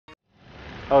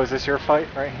Oh, is this your fight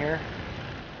right here?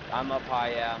 I'm up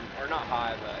high, yeah. Or not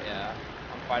high, but yeah.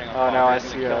 I'm fighting on Oh, now I He's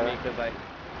see gonna kill me because I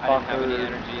didn't have any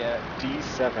energy yet.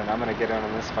 D7. I'm gonna get in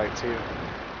on this fight too.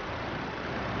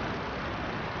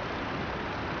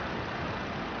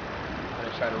 I'm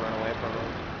gonna try to run away from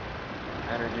him.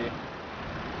 Energy.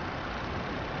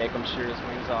 Make him shoot his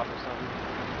wings off or something.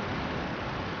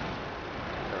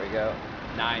 There we go.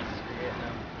 Nice. You're getting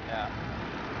him. Yeah.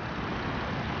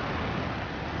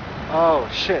 Oh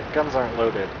shit, guns aren't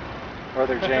loaded. Or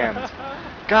they're jammed.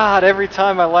 God, every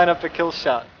time I line up a kill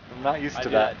shot. I'm not used to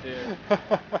that. I do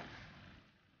that too.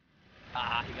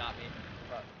 Ah, he got me.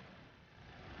 Fuck.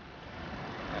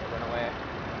 Gotta run away.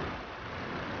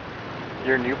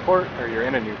 You're Newport? Or you're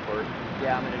in a Newport?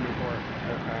 Yeah, I'm in a Newport.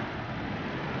 Okay.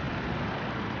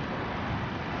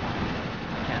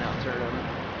 Can't outurn him.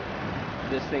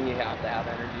 This thing you have to have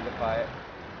energy to fight.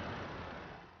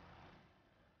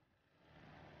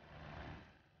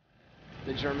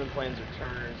 The German planes are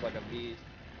turners like a beast.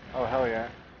 Oh hell yeah.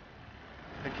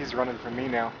 I think he's running for me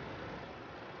now.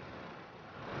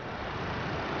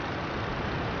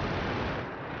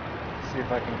 See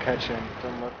if I can catch him.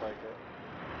 Doesn't look like it.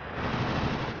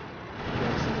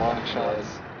 Getting some long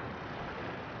shots.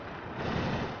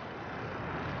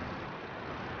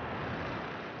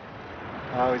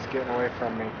 Oh, he's getting away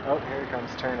from me. Oh, here he comes,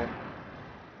 turning.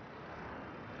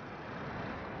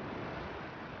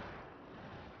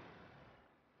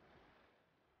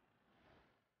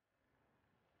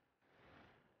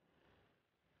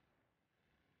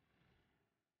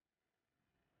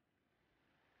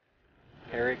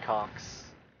 Harry Cox.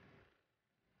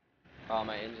 Oh,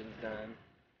 my engine's done.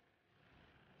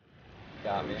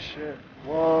 Got me. Oh shit.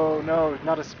 Whoa, no,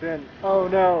 not a spin. Oh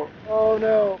no, oh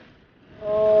no.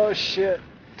 Oh shit.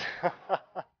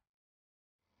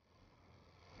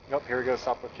 Nope, here we go,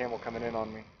 stop with camel coming in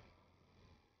on me.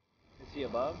 Is he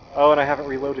above? Oh, and I haven't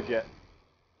reloaded yet.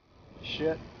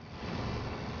 Shit.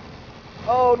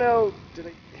 Oh no! Did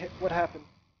I hit? What happened?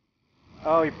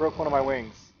 Oh, he broke one of my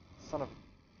wings. Son of...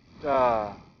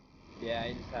 Yeah,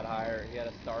 he just had higher. He had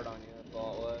a start on you, that's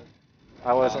all it was.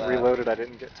 I wasn't reloaded, I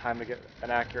didn't get time to get an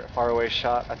accurate faraway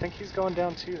shot. I think he's going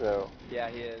down too, though.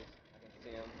 Yeah, he is. I can see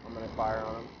him. I'm gonna fire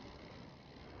on him.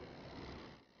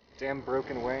 Damn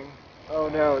broken wing. Oh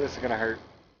no, this is gonna hurt.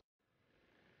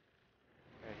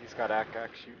 Yeah, he's got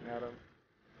ACAC shooting at him.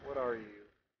 What are you?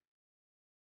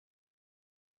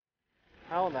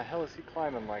 How in the hell is he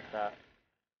climbing like that?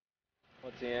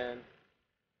 What's he in?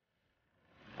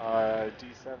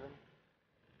 D7.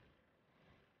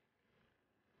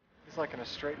 He's like in a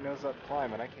straight nose up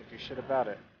climb and I can't do shit about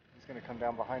it. He's gonna come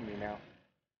down behind me now.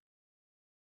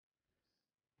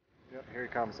 Yep, here he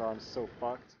comes. Oh, I'm so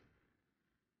fucked.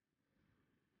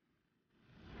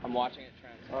 I'm watching it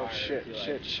transpire. Oh shit,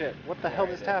 like, shit. What the hell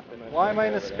just happened? I'm Why am I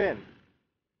in a over there. spin?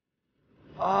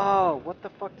 Oh, what the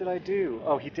fuck did I do?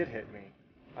 Oh, he did hit me.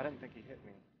 I didn't think he hit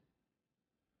me.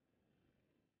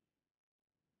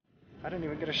 I didn't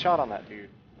even get a shot on that dude.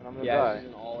 And I'm gonna die. Yeah, he's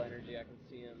using all energy. I can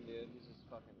see him, dude. He's just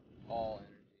fucking all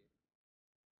energy.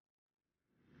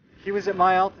 He was at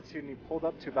my altitude and he pulled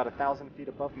up to about 1,000 feet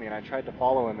above me and I tried to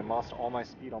follow him and lost all my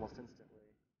speed almost instantly.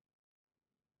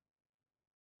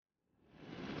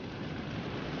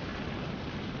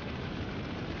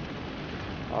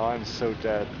 Oh, I'm so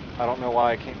dead. I don't know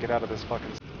why I can't get out of this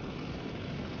fucking...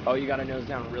 Oh, you gotta nose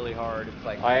down really hard. It's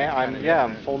like...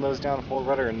 I'm full nose down, full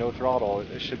rudder, and no throttle.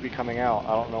 It should be coming out.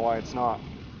 I don't know why it's not.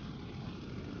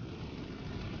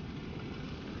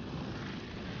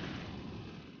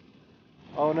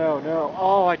 Oh no, no.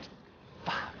 Oh,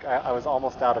 fuck. I was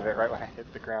almost out of it right when I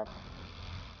hit the ground.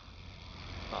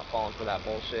 Not falling for that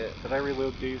bullshit. Did I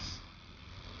reload these?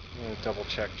 I'm gonna double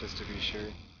check just to be sure.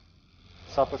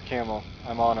 Stop with Camel.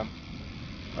 I'm on him.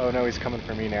 Oh no, he's coming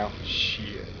for me now.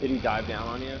 Shit. Did he dive down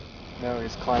on you? No,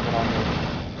 he's climbing on me.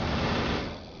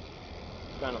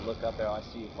 I'm trying to look up there. I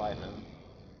see you fighting him.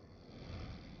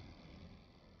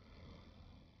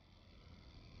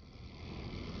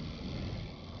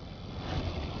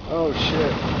 Oh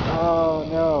shit. Oh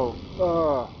no.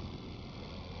 Ugh.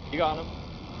 You got him.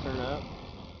 Turn up.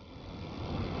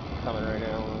 Coming right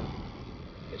now.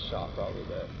 Get shot probably,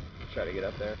 but try to get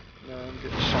up there. No, I'm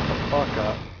getting shot the fuck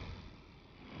up.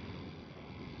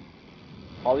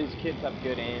 All these kids have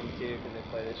good aim too, because they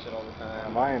play this shit all the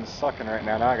time. My aim's sucking right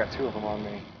now. Now I got two of them on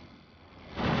me.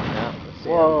 Yeah, let's see.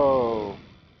 Whoa.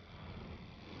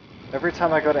 Every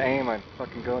time I go to aim, I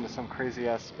fucking go into some crazy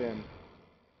ass spin.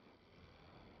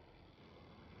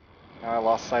 Now I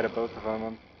lost sight of both of them.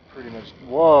 I'm pretty much...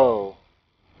 Whoa!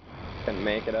 Couldn't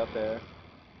make it up there.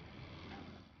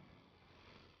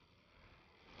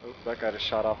 Oh, that guy just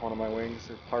shot off one of my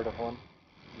wings, or part of one.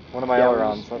 One of my Yeah,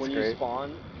 ailerons, that's when great. you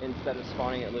spawn, instead of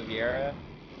spawning at EVGA,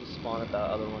 you spawn at the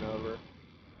other one over.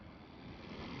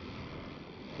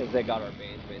 Because they got our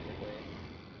base, basically.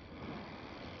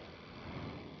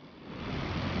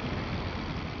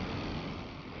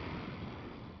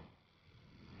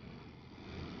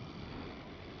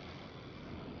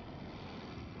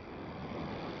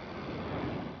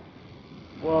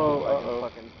 Whoa, I can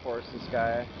fucking force this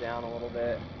guy down a little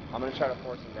bit. I'm gonna try to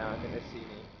force him down. I think they see me.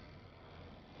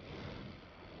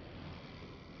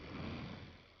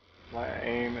 My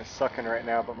aim is sucking right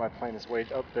now, but my plane is way...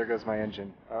 Oh, there goes my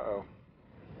engine. Uh-oh.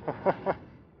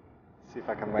 See if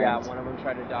I can land. Yeah, one of them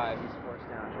tried to dive. He's forced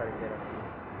down. Try to get him.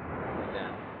 Went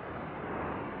down.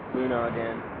 Luna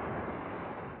again.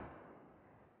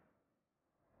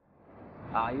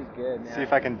 Ah, he's good, man. See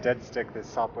if I can dead stick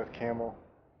this Sopwith Camel.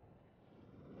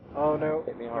 Oh no.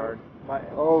 Hit me hard.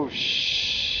 Oh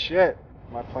shit.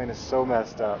 My plane is so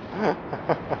messed up.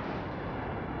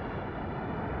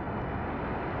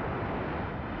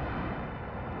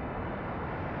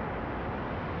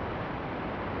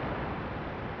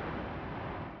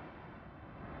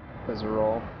 Scissor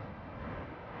roll.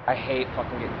 I hate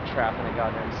fucking getting trapped in a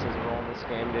goddamn scissor roll in this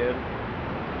game, dude.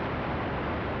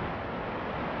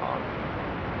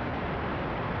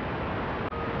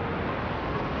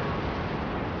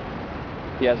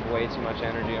 He has way too much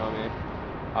energy on me.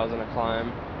 I was in a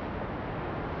climb.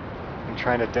 I'm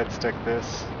trying to dead stick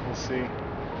this. We'll see.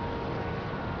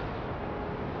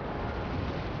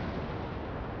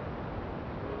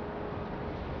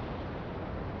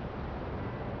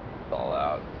 Stalled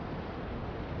out.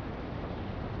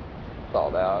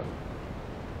 Stalled out.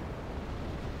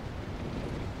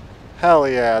 Hell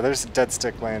yeah, there's a dead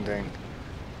stick landing.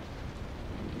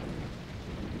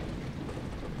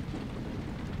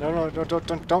 No,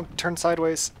 don't turn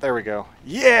sideways. There we go.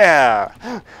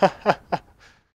 Yeah!